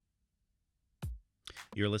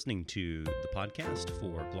You're listening to the podcast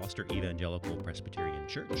for Gloucester Evangelical Presbyterian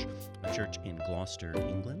Church, a church in Gloucester,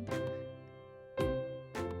 England.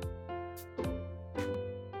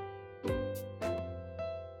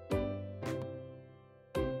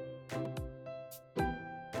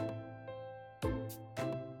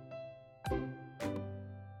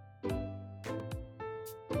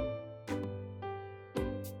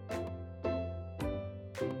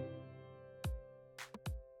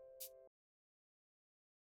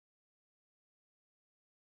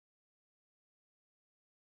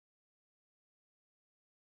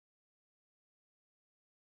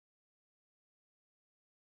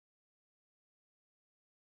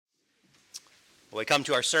 Well, we come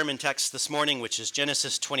to our sermon text this morning, which is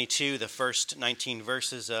Genesis 22, the first 19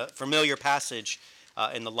 verses, a familiar passage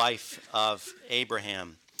in the life of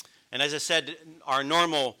Abraham. And as I said, our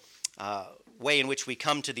normal way in which we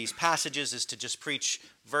come to these passages is to just preach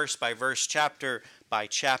verse by verse, chapter by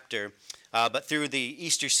chapter. But through the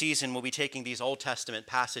Easter season, we'll be taking these Old Testament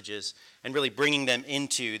passages and really bringing them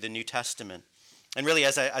into the New Testament. And really,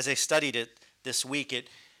 as I studied it this week,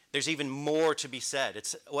 there's even more to be said.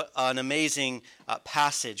 It's an amazing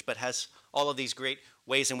passage, but has all of these great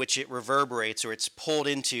ways in which it reverberates or it's pulled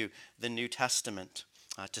into the New Testament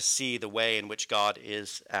to see the way in which God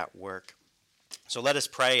is at work. So let us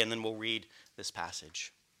pray, and then we'll read this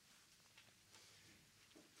passage.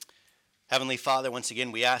 Heavenly Father, once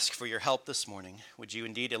again, we ask for your help this morning. Would you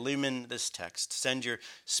indeed illumine this text, send your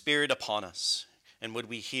Spirit upon us, and would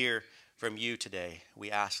we hear from you today?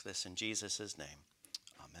 We ask this in Jesus' name.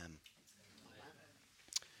 Amen.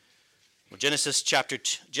 Well, Genesis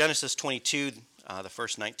 22, the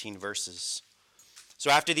first 19 verses.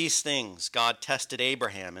 So after these things, God tested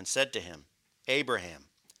Abraham and said to him, Abraham.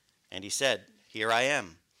 And he said, Here I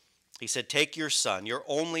am. He said, Take your son, your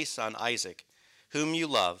only son Isaac, whom you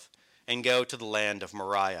love, and go to the land of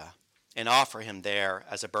Moriah, and offer him there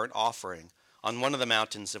as a burnt offering on one of the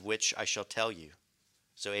mountains of which I shall tell you.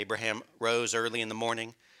 So Abraham rose early in the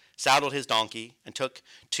morning, saddled his donkey, and took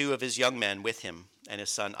 2 of his young men with him and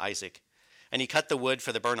his son Isaac. And he cut the wood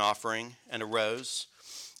for the burnt offering, and arose,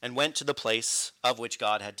 and went to the place of which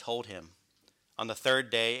God had told him. On the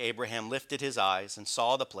 3rd day Abraham lifted his eyes and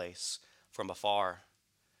saw the place from afar.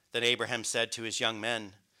 Then Abraham said to his young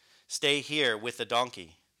men, Stay here with the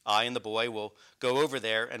donkey. I and the boy will go over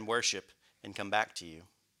there and worship, and come back to you.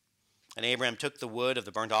 And Abraham took the wood of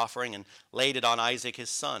the burnt offering and laid it on Isaac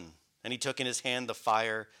his son. And he took in his hand the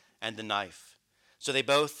fire and the knife. So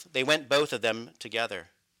they went both of them together.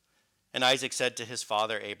 And Isaac said to his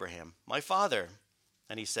father Abraham, My father.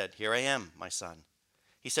 And he said, Here I am, my son.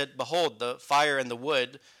 He said, Behold, the fire and the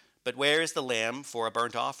wood, but where is the lamb for a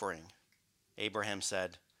burnt offering? Abraham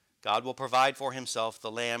said, God will provide for himself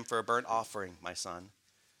the lamb for a burnt offering, my son.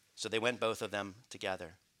 So they went both of them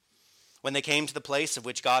together. When they came to the place of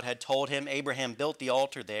which God had told him, Abraham built the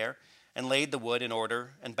altar there, and laid the wood in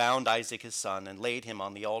order, and bound Isaac his son, and laid him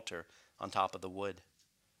on the altar on top of the wood.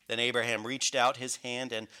 Then Abraham reached out his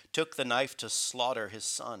hand and took the knife to slaughter his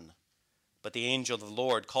son. But the angel of the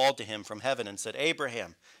Lord called to him from heaven and said,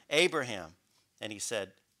 Abraham, Abraham. And he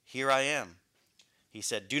said, Here I am. He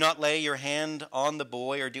said, Do not lay your hand on the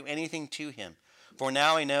boy or do anything to him. For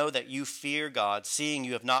now I know that you fear God, seeing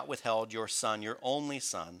you have not withheld your son, your only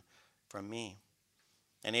son, from me.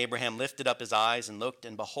 And Abraham lifted up his eyes and looked,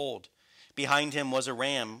 and behold, behind him was a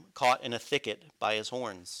ram caught in a thicket by his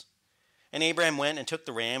horns. And Abraham went and took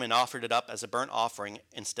the ram and offered it up as a burnt offering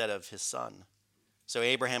instead of his son. So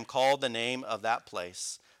Abraham called the name of that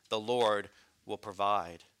place, The Lord Will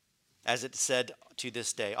Provide. As it said to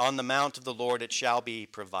this day, On the mount of the Lord it shall be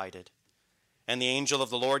provided. And the angel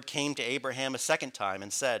of the Lord came to Abraham a second time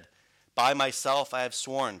and said, By myself I have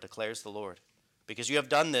sworn, declares the Lord, because you have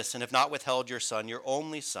done this and have not withheld your son, your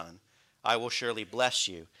only son, I will surely bless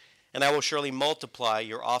you, and I will surely multiply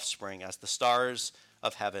your offspring as the stars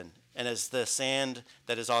of heaven, and as the sand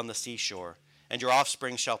that is on the seashore. And your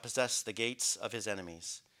offspring shall possess the gates of his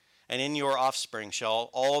enemies. And in your offspring shall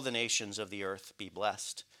all the nations of the earth be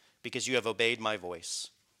blessed, because you have obeyed my voice.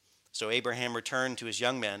 So Abraham returned to his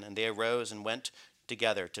young men, and they arose and went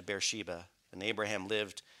together to Beersheba. And Abraham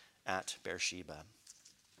lived at Beersheba.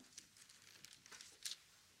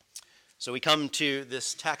 So we come to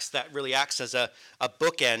this text that really acts as a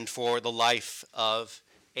bookend for the life of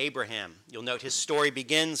Abraham. You'll note his story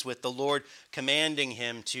begins with the Lord commanding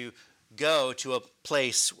him to go to a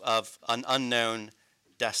place of an unknown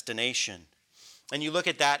destination. And you look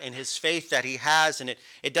at that in his faith that he has, and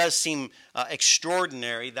it does seem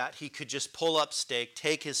extraordinary that he could just pull up stake,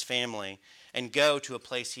 take his family, and go to a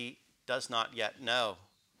place he does not yet know,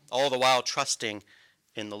 all the while trusting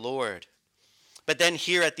in the Lord. But then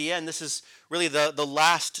here at the end, this is really the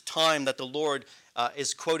last time that the Lord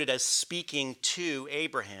is quoted as speaking to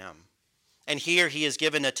Abraham. And here he is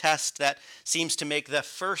given a test that seems to make the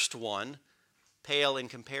first one pale in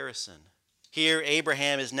comparison. Here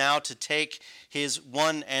Abraham is now to take his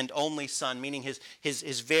one and only son, meaning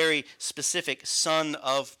his very specific son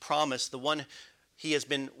of promise, the one he has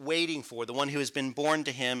been waiting for, the one who has been born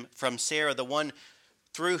to him from Sarah, the one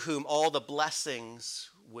through whom all the blessings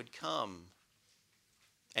would come.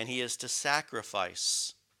 And he is to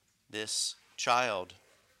sacrifice this child.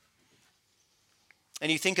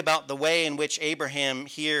 And you think about the way in which Abraham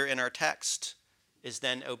here in our text is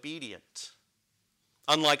then obedient.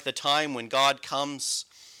 Unlike the time when God comes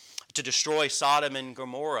to destroy Sodom and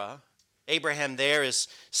Gomorrah, Abraham there is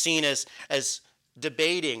seen as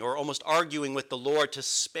debating or almost arguing with the Lord to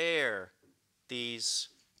spare these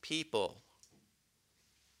people.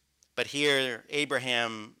 But here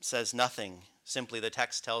Abraham says nothing. Simply the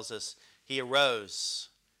text tells us he arose,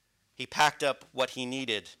 he packed up what he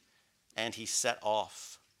needed, and he set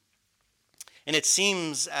off. And it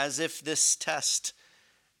seems as if this test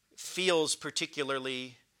feels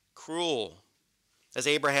particularly cruel, as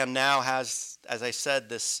Abraham now has, as I said,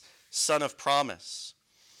 this son of promise.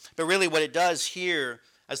 But really what it does here,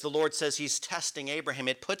 as the Lord says he's testing Abraham,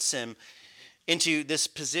 it puts him into this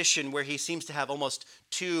position where he seems to have almost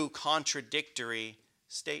two contradictory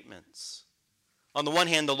statements. On the one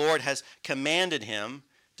hand, the Lord has commanded him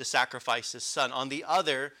to sacrifice his son. On the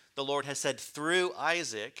other, the Lord has said, through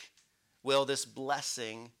Isaac will this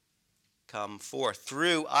blessing come forth.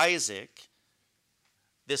 Through Isaac,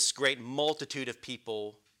 this great multitude of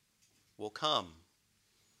people will come.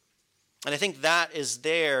 And I think that is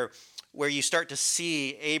there where you start to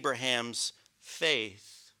see Abraham's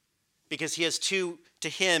faith, because he has two, to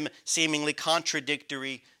him, seemingly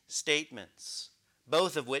contradictory statements,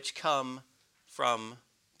 both of which come from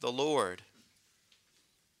the Lord.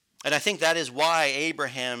 And I think that is why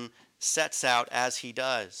Abraham sets out as he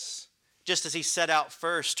does. Just as he set out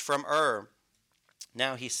first from Ur,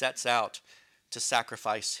 now he sets out to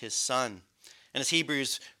sacrifice his son. And as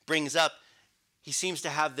Hebrews brings up, he seems to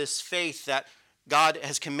have this faith that God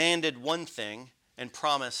has commanded one thing and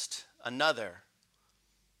promised another,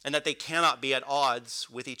 and that they cannot be at odds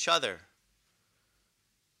with each other.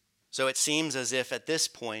 So it seems as if at this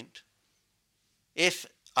point, if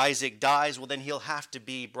Isaac dies, well, then he'll have to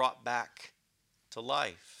be brought back to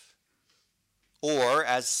life. Or,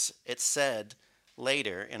 as it's said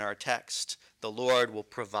later in our text, the Lord will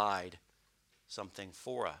provide something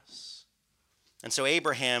for us. And so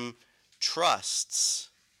Abraham trusts.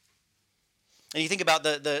 And you think about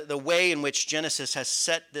the way in which Genesis has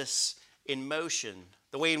set this in motion,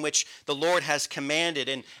 the way in which the Lord has commanded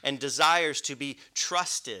and desires to be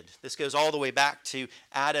trusted. This goes all the way back to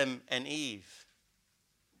Adam and Eve.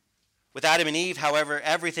 With Adam and Eve, however,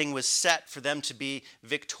 everything was set for them to be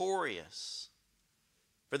victorious,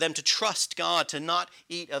 for them to trust God, to not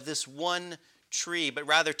eat of this one tree, but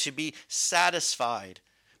rather to be satisfied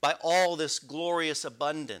by all this glorious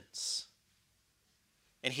abundance.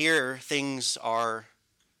 And here things are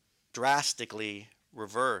drastically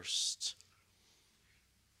reversed.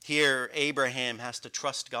 Here Abraham has to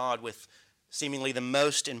trust God with seemingly the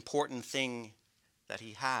most important thing that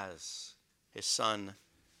he has, his son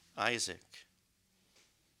Isaac.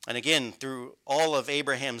 And again, through all of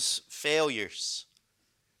Abraham's failures,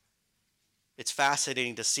 it's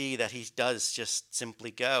fascinating to see that he does just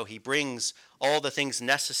simply go. He brings all the things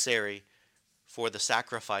necessary for the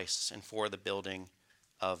sacrifice and for the building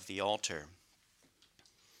of the altar.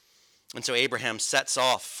 And so Abraham sets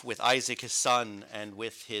off with Isaac his son and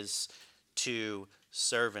with his two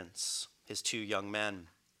servants, his two young men.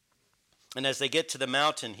 And as they get to the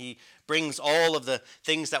mountain, he brings all of the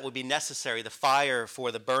things that would be necessary: the fire for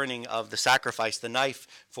the burning of the sacrifice, the knife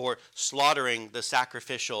for slaughtering the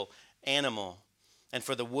sacrificial animal, and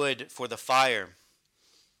for the wood for the fire.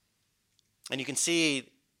 And you can see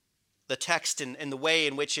the text in the way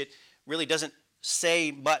in which it really doesn't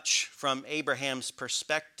say much from Abraham's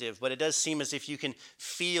perspective, but it does seem as if you can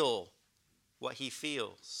feel what he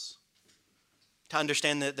feels. To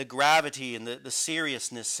understand the gravity and the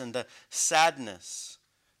seriousness and the sadness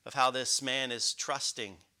of how this man is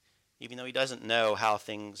trusting, even though he doesn't know how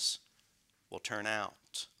things will turn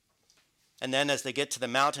out. And then as they get to the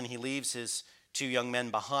mountain, he leaves his two young men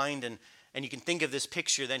behind, and you can think of this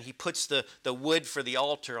picture. Then he puts the wood for the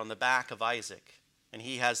altar on the back of Isaac, and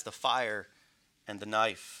he has the fire and the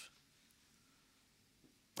knife.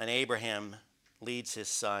 And Abraham leads his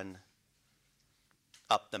son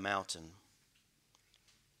up the mountain.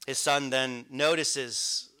 His son then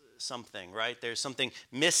notices something, right? There's something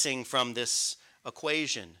missing from this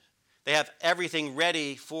equation. They have everything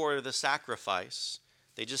ready for the sacrifice.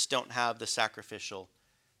 They just don't have the sacrificial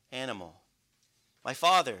animal. My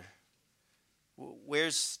father,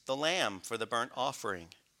 where's the lamb for the burnt offering?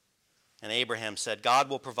 And Abraham said, God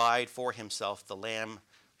will provide for himself the lamb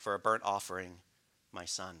for a burnt offering, my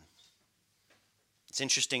son. It's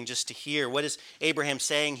interesting just to hear. What is Abraham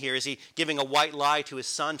saying here? Is he giving a white lie to his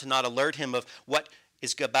son to not alert him of what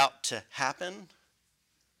is about to happen?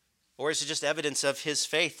 Or is it just evidence of his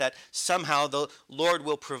faith that somehow the Lord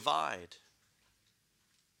will provide?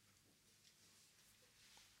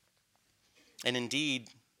 And indeed,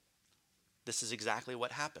 this is exactly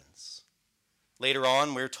what happens. Later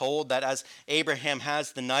on, we're told that as Abraham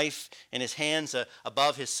has the knife in his hands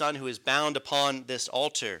above his son who is bound upon this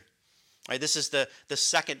altar, right, this is the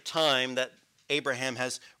second time that Abraham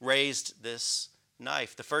has raised this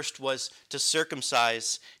knife. The first was to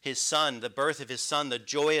circumcise his son, the birth of his son, the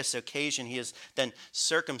joyous occasion. He is then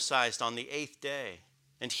circumcised on the 8th day.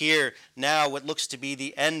 And here, now, what looks to be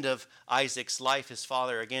the end of Isaac's life, his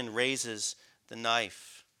father again raises the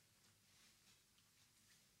knife.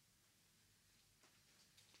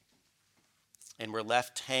 And we're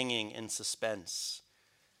left hanging in suspense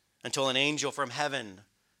until an angel from heaven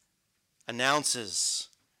announces,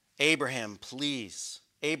 Abraham, please,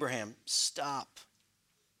 Abraham, stop.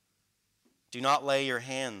 Do not lay your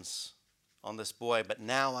hands on this boy, but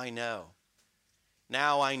now I know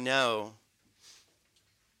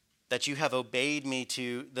that you have obeyed me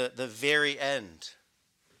to the very end.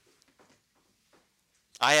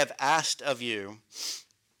 I have asked of you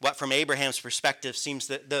what from Abraham's perspective seems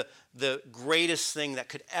the greatest thing that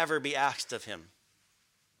could ever be asked of him.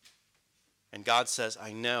 And God says,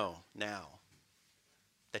 I know now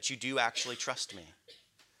that you do actually trust me.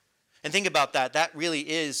 And think about that. That really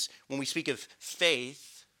is, when we speak of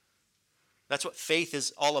faith, that's what faith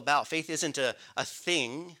is all about. Faith isn't a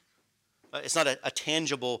thing. It's not a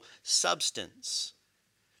tangible substance.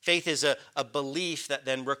 Faith is a belief that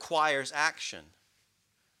then requires action.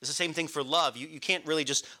 It's the same thing for love. You can't really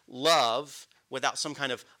just love without some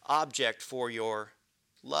kind of object for your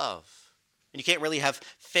love. And you can't really have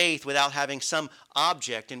faith without having some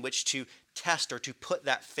object in which to test or to put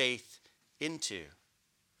that faith into.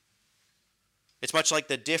 It's much like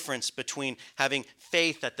the difference between having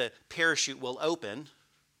faith that the parachute will open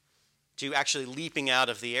to actually leaping out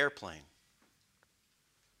of the airplane.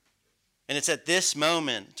 And it's at this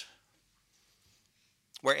moment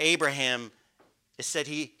where Abraham is said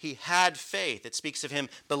he had faith. It speaks of him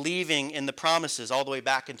believing in the promises all the way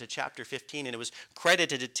back into chapter 15, and it was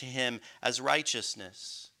credited to him as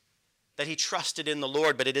righteousness. That he trusted in the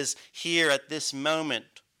Lord, but it is here at this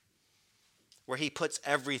moment where he puts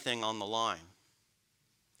everything on the line.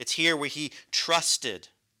 It's here where he trusted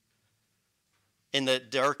in the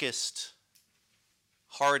darkest,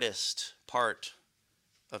 hardest part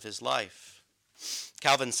of his life.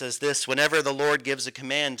 Calvin says this, whenever the Lord gives a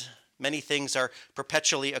command, many things are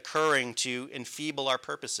perpetually occurring to enfeeble our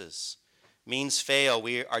purposes. Means fail,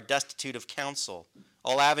 we are destitute of counsel.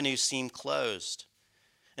 All avenues seem closed.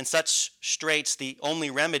 In such straits, the only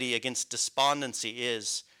remedy against despondency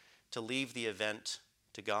is to leave the event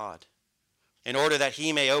to God, in order that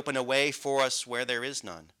he may open a way for us where there is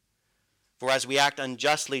none. For as we act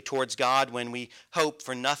unjustly towards God when we hope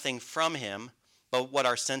for nothing from him but what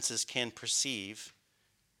our senses can perceive,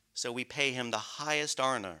 so we pay him the highest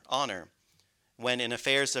honor when in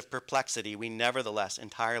affairs of perplexity we nevertheless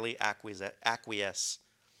entirely acquiesce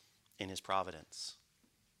in his providence.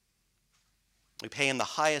 We pay him the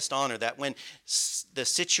highest honor that when the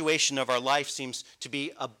situation of our life seems to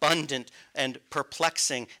be abundant and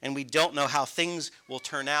perplexing and we don't know how things will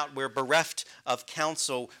turn out, we're bereft of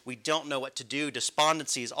counsel, we don't know what to do,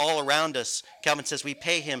 despondency is all around us. Calvin says we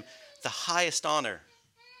pay him the highest honor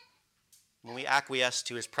when we acquiesce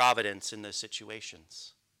to his providence in those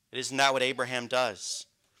situations. Isn't that what Abraham does?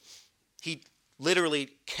 He literally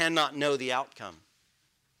cannot know the outcome.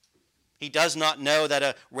 He does not know that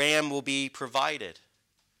a ram will be provided.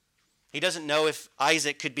 He doesn't know if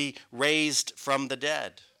Isaac could be raised from the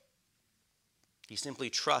dead. He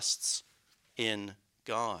simply trusts in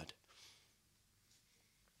God.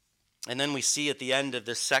 And then we see at the end of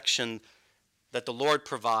this section that the Lord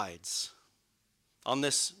provides. On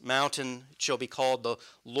this mountain it shall be called, the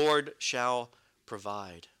Lord shall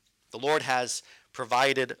provide. The Lord has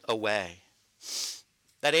provided a way.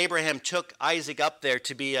 That Abraham took Isaac up there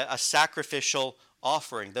to be a sacrificial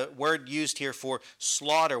offering. The word used here for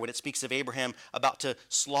slaughter, when it speaks of Abraham about to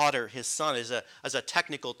slaughter his son, is a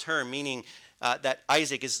technical term, meaning that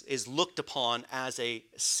Isaac is looked upon as a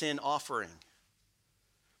sin offering.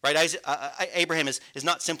 Right? Abraham is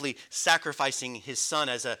not simply sacrificing his son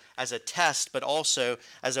as a test, but also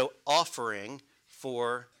as an offering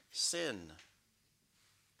for sin.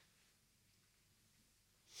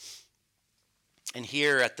 And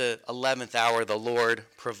here at the 11th hour, the Lord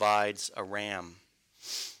provides a ram.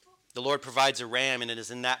 The Lord provides a ram, and it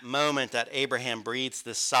is in that moment that Abraham breathes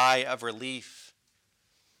the sigh of relief,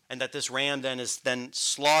 and that this ram then is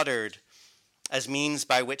slaughtered as means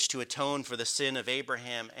by which to atone for the sin of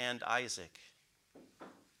Abraham and Isaac.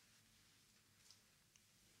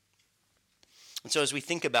 And so as we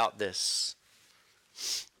think about this,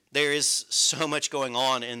 there is so much going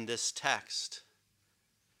on in this text.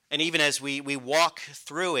 And even as we walk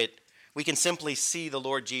through it, we can simply see the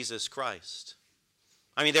Lord Jesus Christ.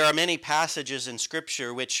 I mean, there are many passages in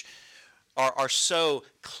Scripture which are so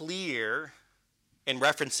clear in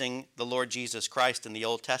referencing the Lord Jesus Christ in the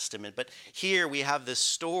Old Testament. But here we have this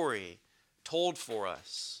story told for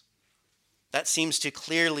us that seems to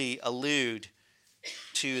clearly allude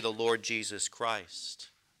to the Lord Jesus Christ.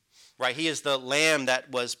 Right? He is the lamb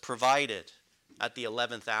that was provided at the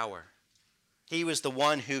 11th hour. He was the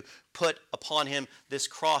one who put upon him this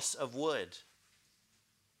cross of wood.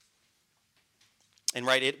 And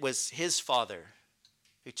right, it was his father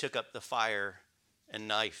who took up the fire and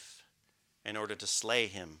knife in order to slay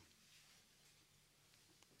him.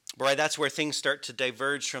 But right, that's where things start to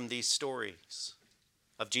diverge from these stories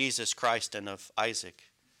of Jesus Christ and of Isaac.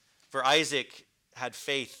 For Isaac had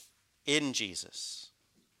faith in Jesus.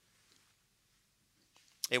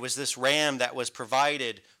 It was this ram that was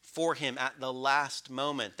provided for him at the last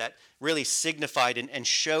moment that really signified and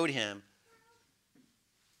showed him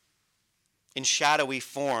in shadowy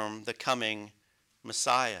form the coming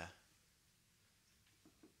Messiah.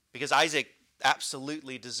 Because Isaac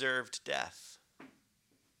absolutely deserved death.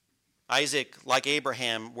 Isaac, like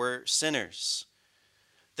Abraham, were sinners.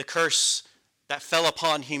 The curse that fell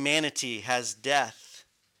upon humanity has death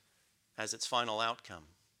as its final outcome.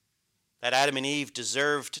 That Adam and Eve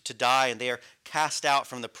deserved to die, and they are cast out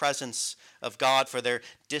from the presence of God for their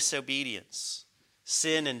disobedience.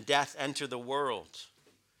 Sin and death enter the world.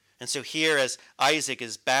 And so here, as Isaac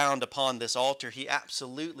is bound upon this altar, he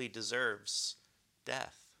absolutely deserves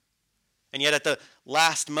death. And yet at the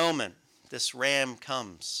last moment, this ram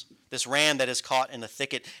comes. This ram that is caught in a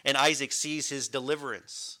thicket, and Isaac sees his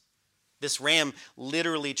deliverance. This ram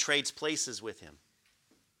literally trades places with him.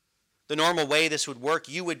 The normal way this would work,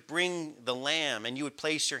 you would bring the lamb and you would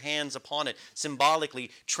place your hands upon it,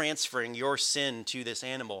 symbolically transferring your sin to this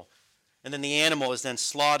animal. And then the animal is then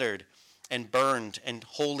slaughtered and burned and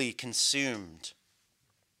wholly consumed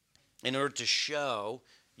in order to show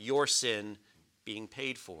your sin being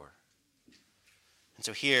paid for. And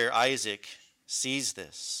so here Isaac sees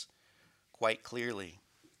this quite clearly.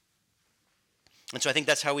 And so I think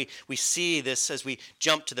that's how we see this as we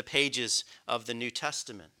jump to the pages of the New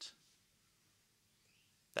Testament.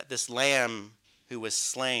 That this lamb who was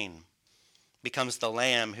slain becomes the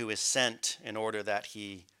lamb who is sent in order that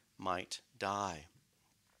he might die.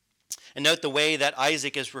 And note the way that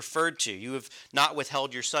Isaac is referred to. You have not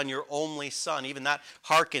withheld your son, your only son. Even that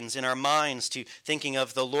harkens in our minds to thinking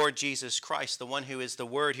of the Lord Jesus Christ, the one who is the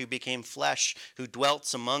Word who became flesh, who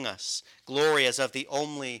dwelt among us. Glory as of the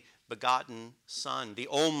only begotten Son, the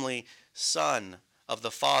only Son of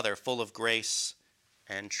the Father, full of grace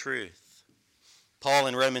and truth. Paul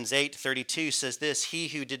in Romans 8:32 says this, "He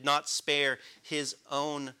who did not spare his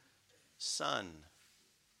own son,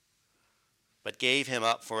 but gave him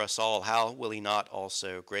up for us all, how will he not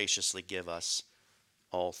also graciously give us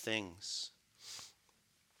all things?"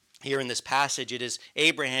 Here in this passage, it is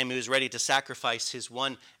Abraham who is ready to sacrifice his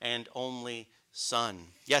one and only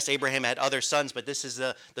son. Yes, Abraham had other sons, but this is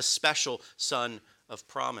the special son of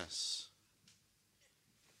promise.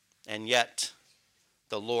 And yet,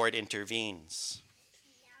 the Lord intervenes.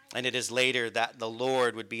 And it is later that the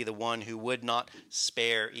Lord would be the one who would not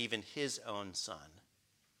spare even his own son.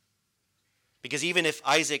 Because even if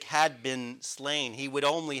Isaac had been slain, he would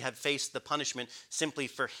only have faced the punishment simply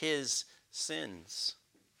for his sins.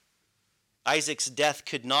 Isaac's death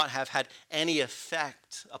could not have had any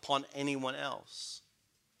effect upon anyone else.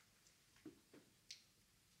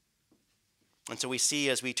 And so we see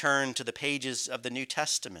as we turn to the pages of the New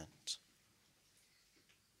Testament,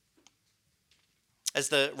 as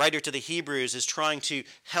the writer to the Hebrews is trying to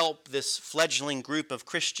help this fledgling group of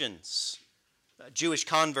Christians, Jewish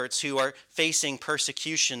converts who are facing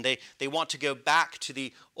persecution, they want to go back to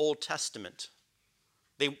the Old Testament.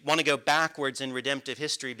 They want to go backwards in redemptive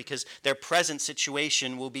history because their present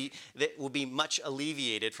situation will be much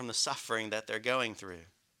alleviated from the suffering that they're going through.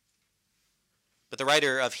 But the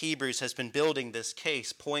writer of Hebrews has been building this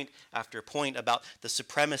case point after point about the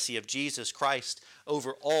supremacy of Jesus Christ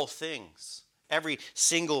over all things. Every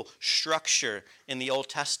single structure in the Old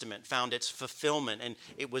Testament found its fulfillment, and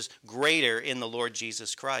it was greater in the Lord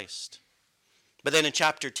Jesus Christ. But then in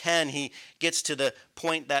chapter 10, he gets to the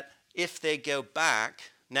point that if they go back,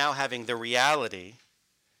 now having the reality,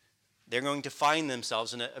 they're going to find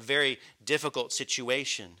themselves in a very difficult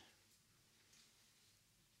situation.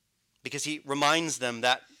 Because he reminds them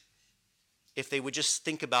that if they would just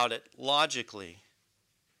think about it logically,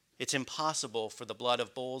 it's impossible for the blood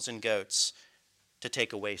of bulls and goats to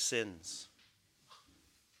take away sins.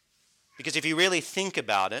 Because if you really think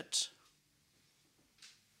about it,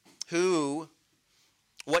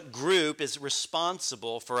 what group is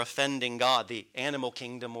responsible for offending God, the animal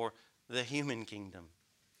kingdom or the human kingdom?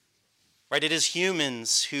 Right? It is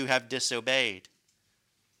humans who have disobeyed.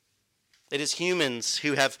 It is humans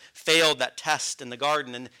who have failed that test in the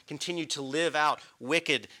garden and continue to live out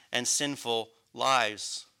wicked and sinful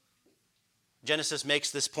lives. Genesis makes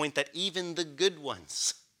this point that even the good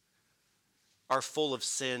ones are full of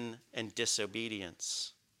sin and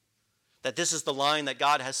disobedience. That this is the line that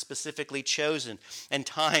God has specifically chosen. And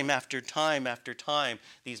time after time after time,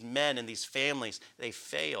 these men and these families, they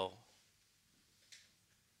fail.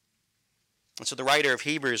 And so the writer of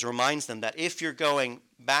Hebrews reminds them that if you're going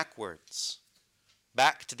backwards,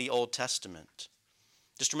 back to the Old Testament,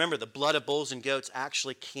 just remember the blood of bulls and goats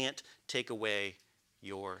actually can't take away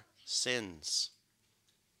your sins.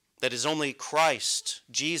 That it is only Christ,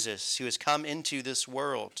 Jesus, who has come into this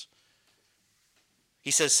world.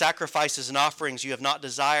 He says, sacrifices and offerings you have not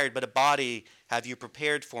desired, but a body have you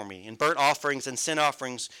prepared for me. In burnt offerings and sin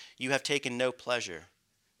offerings you have taken no pleasure.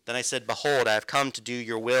 Then I said, behold, I have come to do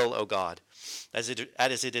your will, O God, as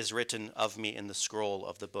it is written of me in the scroll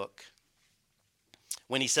of the book.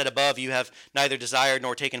 When he said above, you have neither desired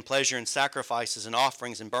nor taken pleasure in sacrifices and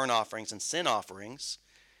offerings and burnt offerings and sin offerings,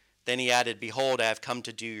 then he added, behold, I have come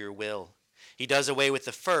to do your will. He does away with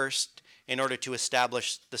the first in order to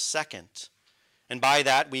establish the second. And by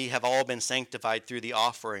that we have all been sanctified through the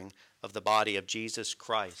offering of the body of Jesus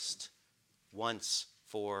Christ, once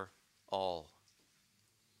for all.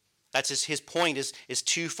 That's his point is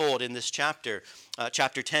twofold in this chapter.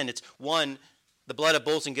 Chapter 10, it's one, the blood of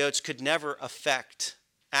bulls and goats could never affect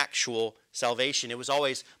actual salvation. It was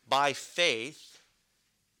always by faith,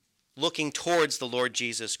 looking towards the Lord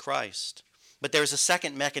Jesus Christ. But there's a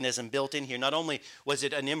second mechanism built in here. Not only was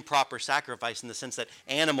it an improper sacrifice in the sense that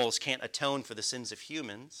animals can't atone for the sins of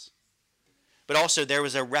humans, but also there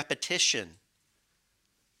was a repetition.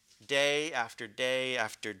 Day after day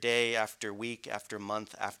after day after week after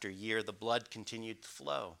month after year, the blood continued to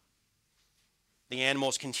flow. The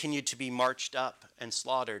animals continued to be marched up and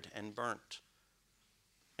slaughtered and burnt.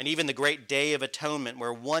 And even the great Day of Atonement,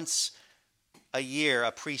 where once a year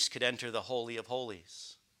a priest could enter the Holy of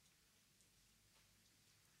Holies.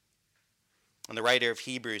 And the writer of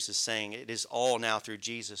Hebrews is saying it is all now through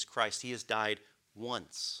Jesus Christ. He has died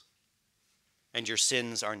once, and your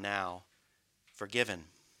sins are now forgiven.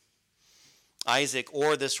 Isaac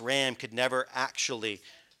or this ram could never actually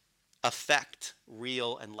affect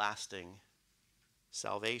real and lasting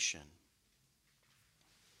salvation.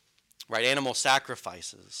 Right? Animal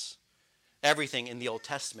sacrifices, everything in the Old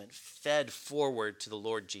Testament fed forward to the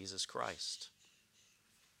Lord Jesus Christ.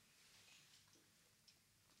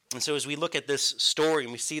 And so as we look at this story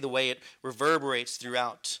and we see the way it reverberates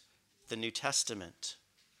throughout the New Testament,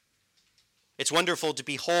 it's wonderful to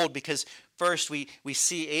behold because first we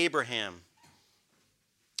see Abraham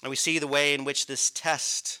and we see the way in which this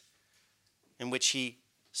test, in which he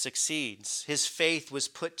succeeds. His faith was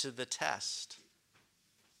put to the test.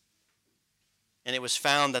 And it was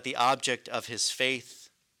found that the object of his faith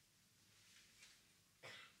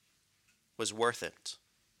was worth it.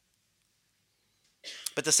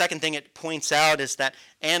 But the second thing it points out is that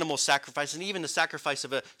animal sacrifice, and even the sacrifice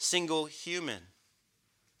of a single human,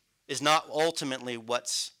 is not ultimately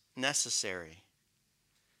what's necessary.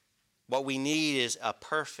 What we need is a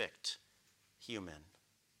perfect human.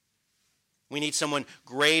 We need someone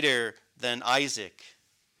greater than Isaac.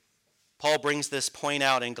 Paul brings this point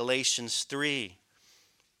out in Galatians 3.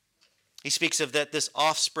 He speaks of that this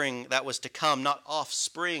offspring that was to come, not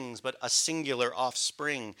offsprings, but a singular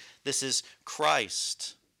offspring. This is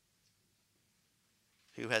Christ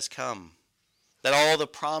who has come. That all the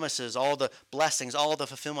promises, all the blessings, all the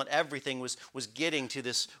fulfillment, everything was getting to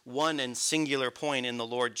this one and singular point in the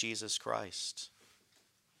Lord Jesus Christ.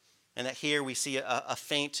 And that here we see a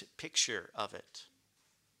faint picture of it.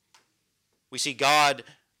 We see God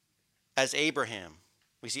as Abraham.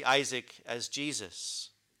 We see Isaac as Jesus.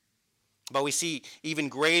 But we see even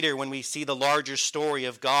greater when we see the larger story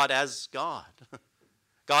of God as God.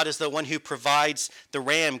 God is the one who provides the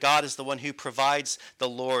ram. God is the one who provides the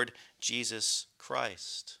Lord Jesus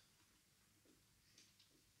Christ.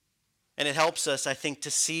 And it helps us, I think,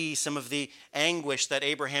 to see some of the anguish that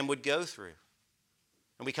Abraham would go through.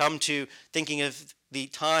 And we come to thinking of the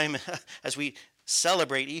time as we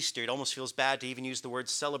celebrate Easter. It almost feels bad to even use the word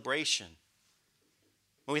celebration.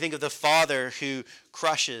 When we think of the father who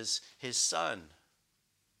crushes his son.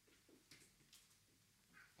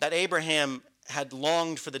 That Abraham had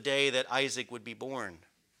longed for the day that Isaac would be born.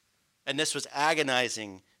 And this was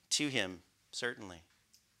agonizing to him, certainly.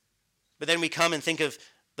 But then we come and think of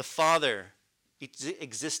the Father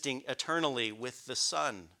existing eternally with the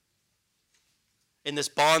Son. In this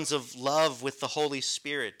bonds of love with the Holy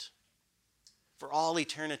Spirit for all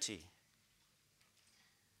eternity.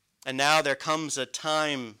 And now there comes a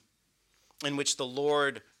time in which the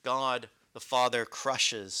Lord God, the Father,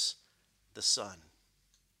 crushes the Son.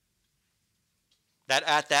 That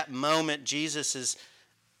at that moment, Jesus is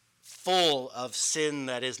full of sin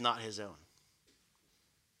that is not his own.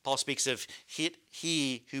 Paul speaks of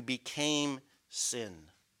he who became sin.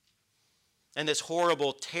 And this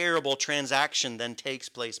horrible, terrible transaction then takes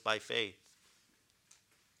place by faith.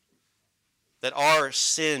 That our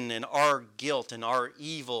sin and our guilt and our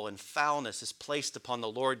evil and foulness is placed upon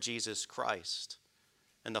the Lord Jesus Christ.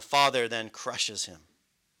 And the Father then crushes him,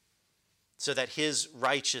 so that his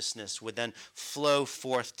righteousness would then flow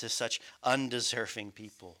forth to such undeserving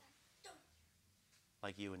people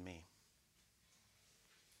like you and me.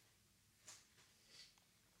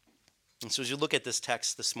 And so as you look at this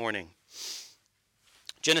text this morning,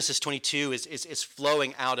 Genesis 22 is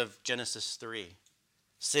flowing out of Genesis 3,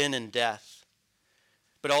 sin and death,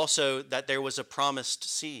 but also that there was a promised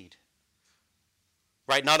seed.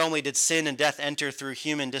 Right? Not only did sin and death enter through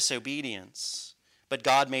human disobedience, but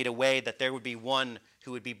God made a way that there would be one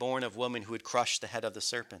who would be born of woman who would crush the head of the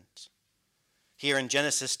serpent. Here in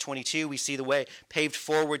Genesis 22, we see the way paved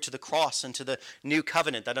forward to the cross and to the new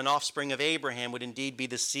covenant, that an offspring of Abraham would indeed be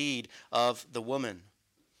the seed of the woman.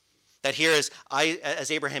 That here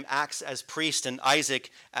as Abraham acts as priest and Isaac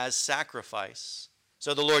as sacrifice,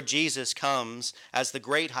 so the Lord Jesus comes as the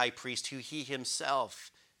great high priest who he himself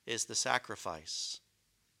is the sacrifice.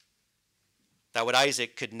 That what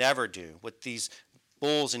Isaac could never do, what these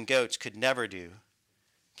bulls and goats could never do,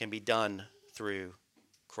 can be done through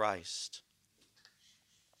Christ.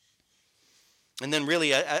 And then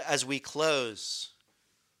really, as we close,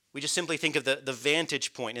 we just simply think of the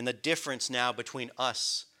vantage point and the difference now between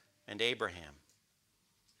us and Abraham.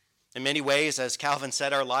 In many ways, as Calvin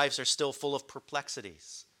said, our lives are still full of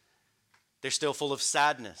perplexities. They're still full of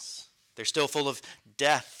sadness. They're still full of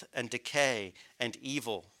death and decay and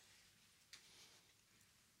evil.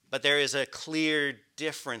 But there is a clear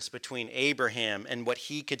difference between Abraham and what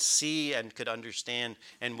he could see and could understand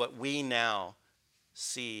and what we now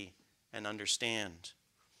see and understand.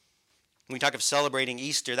 When we talk of celebrating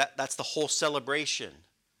Easter, that's the whole celebration.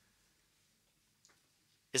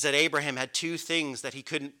 Is that Abraham had two things that he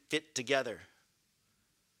couldn't fit together,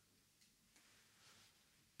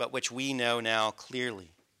 but which we know now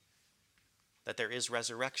clearly, that there is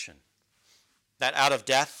resurrection. That out of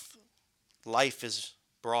death, life is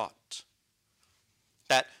brought.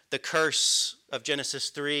 That the curse of Genesis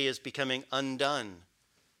 3 is becoming undone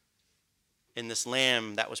in this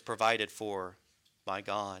lamb that was provided for by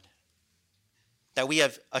God. That we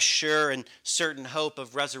have a sure and certain hope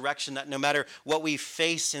of resurrection, that no matter what we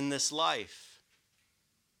face in this life,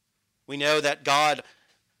 we know that God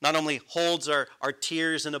not only holds our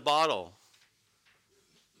tears in a bottle,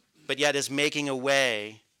 but yet is making a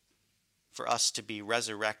way for us to be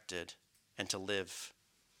resurrected and to live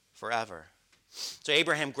forever. So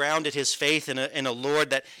Abraham grounded his faith in a Lord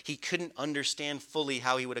that he couldn't understand fully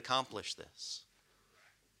how he would accomplish this.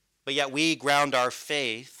 But yet we ground our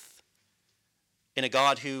faith in a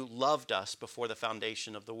God who loved us before the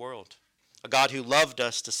foundation of the world. A God who loved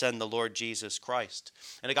us to send the Lord Jesus Christ.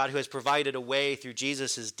 And a God who has provided a way through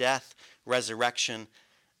Jesus' death, resurrection,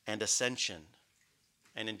 and ascension.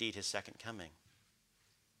 And indeed his second coming.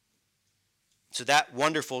 So that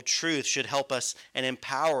wonderful truth should help us and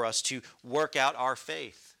empower us to work out our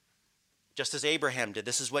faith. Just as Abraham did.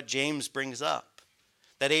 This is what James brings up.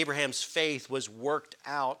 That Abraham's faith was worked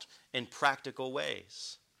out in practical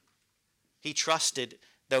ways. He trusted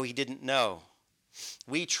though he didn't know.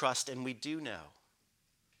 We trust and we do know.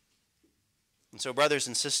 And so, brothers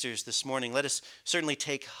and sisters, this morning, let us certainly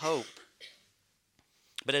take hope.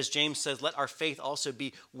 But as James says, let our faith also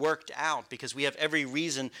be worked out, because we have every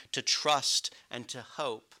reason to trust and to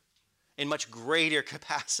hope in much greater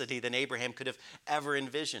capacity than Abraham could have ever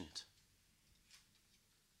envisioned.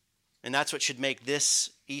 And that's what should make this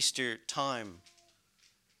Easter time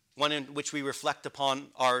one in which we reflect upon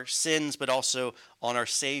our sins, but also on our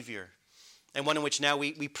Savior. And one in which now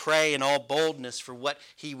we pray in all boldness for what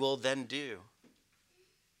he will then do.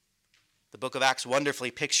 The book of Acts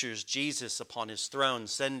wonderfully pictures Jesus upon his throne,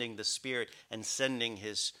 sending the Spirit and sending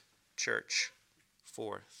his church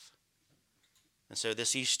forth. And so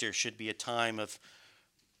this Easter should be a time of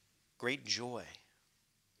great joy,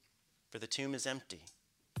 for the tomb is empty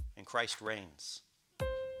and Christ reigns.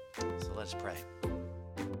 So let's pray.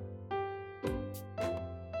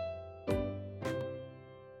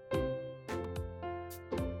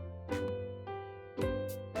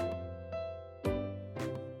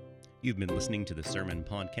 You've been listening to the Sermon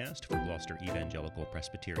Podcast for Gloucester Evangelical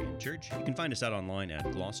Presbyterian Church. You can find us out online at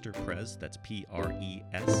gloucesterpres, that's PRES.co.uk.